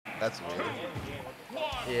That's weird.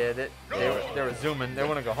 Yeah, they were zooming. They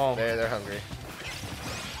want to go home. They're hungry.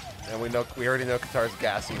 And we already know Katar's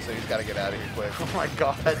gassy, so he's got to get out of here quick. Oh my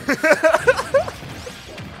god.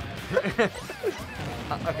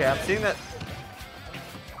 Okay, I'm seeing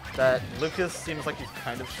that Lucas seems like he's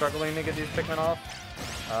kind of struggling to get these Pikmin off.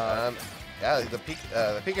 Yeah, the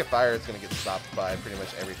peak of fire is going to get stopped by pretty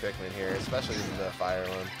much every Pikmin here, especially the fire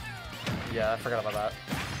one. Yeah, I forgot about that.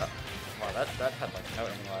 Wow, that had like no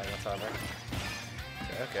aiming lag whatsoever.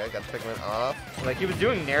 Okay, got the Pikmin off. Like he was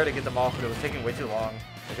doing Nair to get them off, but it was taking way too long.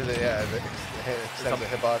 Because it extends the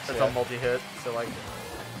hitbox. It's a multi-hit, so like.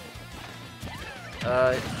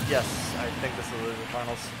 Yes, I think this is losers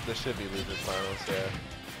finals. This should be losers finals, yeah.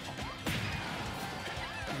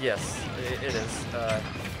 Yes, it is.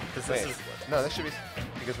 Because this is. No, this should be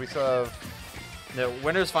because we still have. The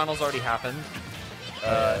winners finals already happened.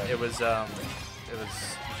 It was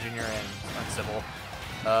junior and uncivil.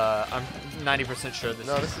 I'm 90% sure this.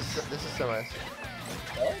 No, this is semis.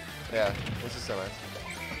 Oh? Yeah, this is semis.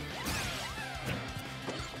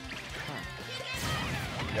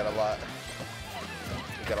 We got a lot.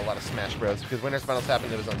 We got a lot of Smash Bros. Because winners finals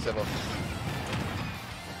happened. It was uncivil.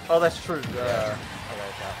 Oh, that's true. Yeah.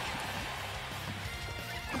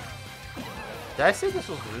 Did I say this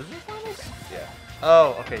was loser finals? Yeah.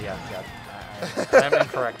 Oh, okay, yeah. I am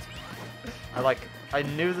incorrect. I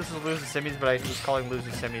knew this was loser semis, but I was calling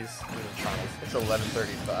loser semis loser finals. It's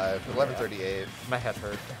 11:35, 11:38. My head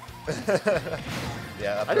hurt.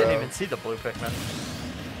 Yeah. I didn't even see the blue Pikmin.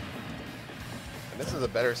 And this is a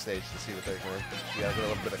better stage to see the Pikmin. You gotta get a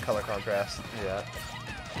little bit of color contrast. Yeah.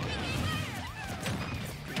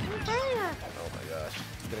 Oh my gosh.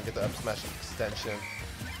 Gonna get the up smash extension.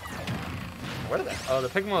 Where did that? Oh, the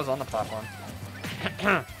Pikmin was on the platform.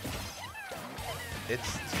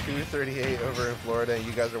 It's 2:38 over in Florida, and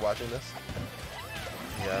you guys are watching this?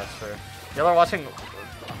 Yeah, that's true. Y'all are watching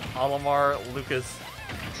Olimar, Lucas.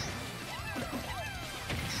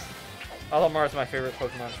 Olimar is my favorite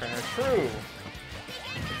Pokemon trainer. True.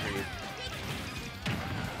 Agreed.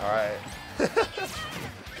 Alright.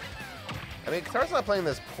 I mean, Katar's not playing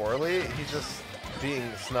this poorly. He's just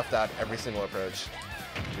being snuffed out every single approach,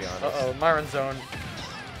 to be honest. Uh-oh, Myran zone.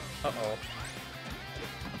 Uh-oh.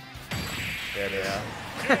 There it is.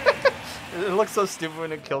 Yeah. It looks so stupid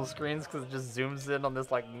when it kills screens because it just zooms in on this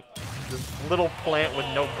this little plant with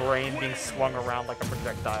no brain being swung around like a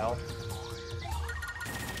projectile.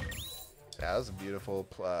 Yeah, that was a beautiful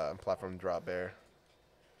platform drop there.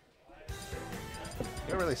 You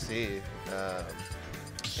don't really see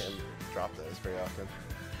him drop those very often.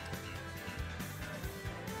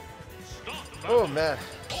 Oh man,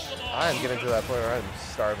 I am getting to that point where I'm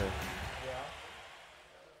starving.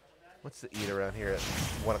 What's to eat around here at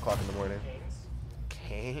 1 o'clock in the morning?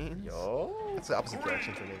 Canes? Yo. That's the opposite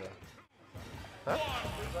direction for me though. Huh?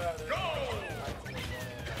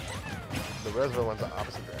 The Roseville one's the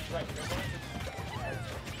opposite direction.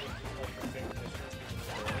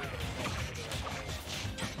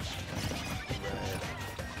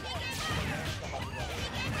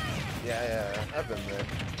 Yeah, I've been there.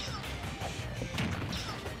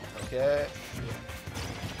 Okay.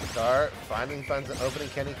 Katar finds an opening.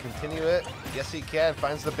 Can he continue it? Yes, he can.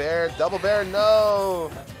 Finds the bear. Double bear.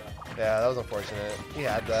 No. Yeah, that was unfortunate. He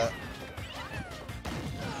had that.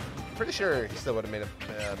 Pretty sure he still would have been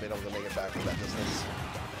able to make it back from that distance.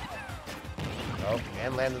 Oh,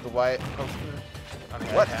 and landed the white.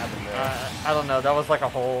 Okay. What happened there? I don't know. That was like a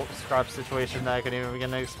whole scrap situation that I couldn't even begin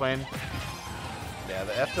to explain. Yeah,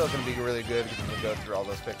 the F-tilt can be really good because we can go through all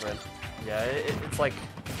those Pikmin. Yeah, it's like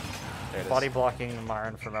body blocking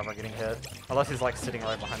Myran from ever getting hit. Unless he's like sitting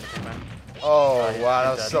right behind the Pikmin. Oh, wow,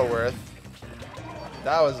 that was so worth.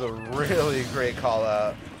 That was a really great call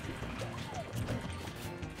out.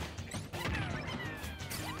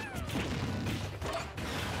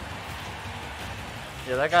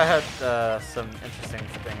 Yeah, that guy had some interesting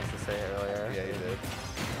things to say earlier. Yeah, he did.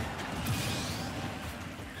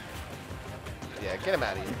 Yeah, get him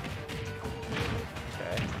out of here.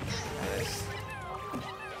 Okay. Nice.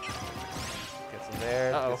 Gets him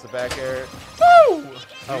there. Gets the back air. Woo!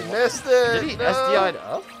 He missed it. Did he SDI'd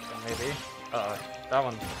up? Maybe. Uh-oh. That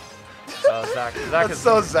one. Zach. That's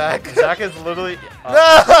so Zach. Zach is literally.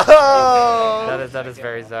 No! That is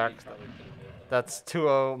very Zach. That's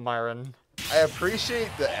 2-0 Myran. I appreciate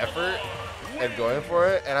the effort and going for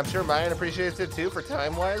it, and I'm sure Myran appreciates it too for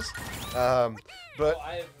time-wise. But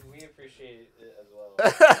we appreciate it as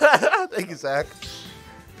well. Thank you, Zach.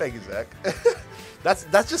 Thank you, Zach.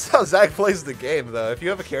 That's just how Zach plays the game, though. If you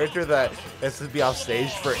have a character that has to be off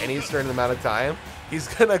stage for any certain amount of time, he's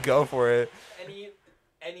gonna go for it.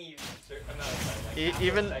 Any certain amount of time.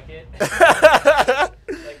 Even Second.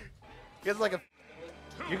 He has like a.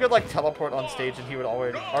 you could like teleport on stage and he would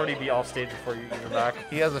already be off stage before you even back.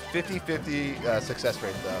 He has a 50-50 success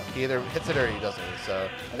rate though. He either hits it or he doesn't. So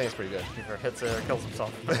I think it's pretty good. Either hits it or kills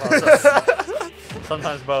himself in the process.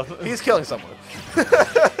 Sometimes both. He's killing someone.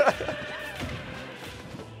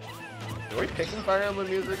 Are we picking Fire Emblem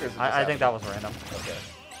music, or is it just I think that was random. Okay.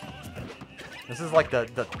 This is like the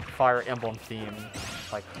Fire Emblem theme,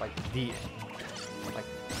 like the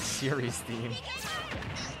series theme.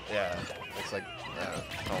 Yeah. It's like I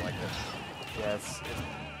don't like it. Yeah,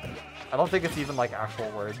 I don't think it's even like actual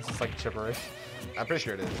words. It's like gibberish. I'm pretty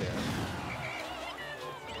sure it is. Yeah.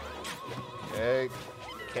 Okay.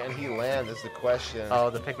 Can he land? Is the question. Oh,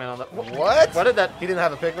 the Pikmin on the. What? What did that? He didn't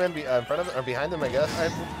have a Pikmin in front of him or behind him, I guess.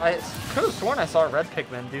 I could have sworn I saw a red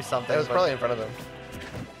Pikmin do something. It was but- probably in front of him.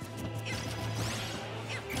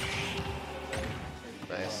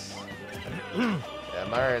 Nice. Yeah,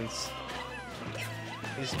 Myron's.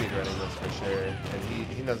 He's speedrunning this for sure, and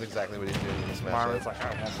he knows exactly what he's doing in this matchup. Marlon's like, I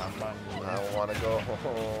want my money. I don't want to go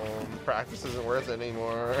home. Practice isn't worth it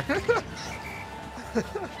anymore.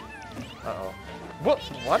 Uh-oh. What?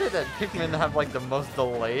 Why did that Pikmin have like the most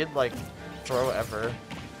delayed like throw ever?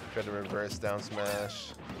 Tried to reverse down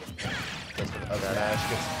smash. Just with up smash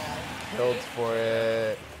gets killed for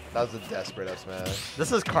it. That was a desperate up smash.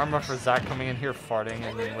 This is karma for Zach coming in here farting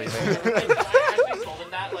and then leaving. I actually told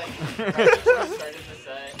him that, like, right before I started the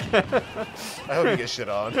set. I hope you get shit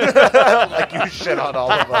on. Like you shit on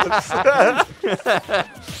all of us.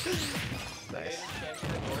 Nice.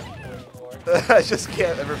 I just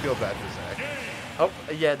can't ever feel bad for Zach. Oh,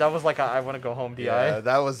 yeah, that was like a I want to go home DI. Yeah,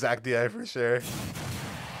 that was Zach DI for sure.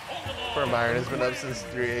 Poor Myron has been up since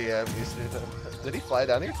 3 a.m. Eastern time. Did he fly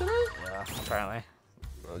down here tonight? Yeah, apparently.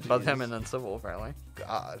 Oh, Both jeez. him and then Civil, apparently.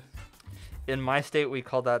 God. In my state, we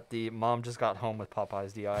call that the mom just got home with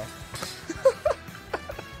Popeye's DI.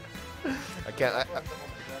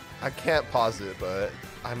 I can't pause it, but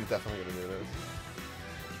I'm definitely gonna do this.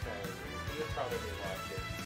 He was probably watching.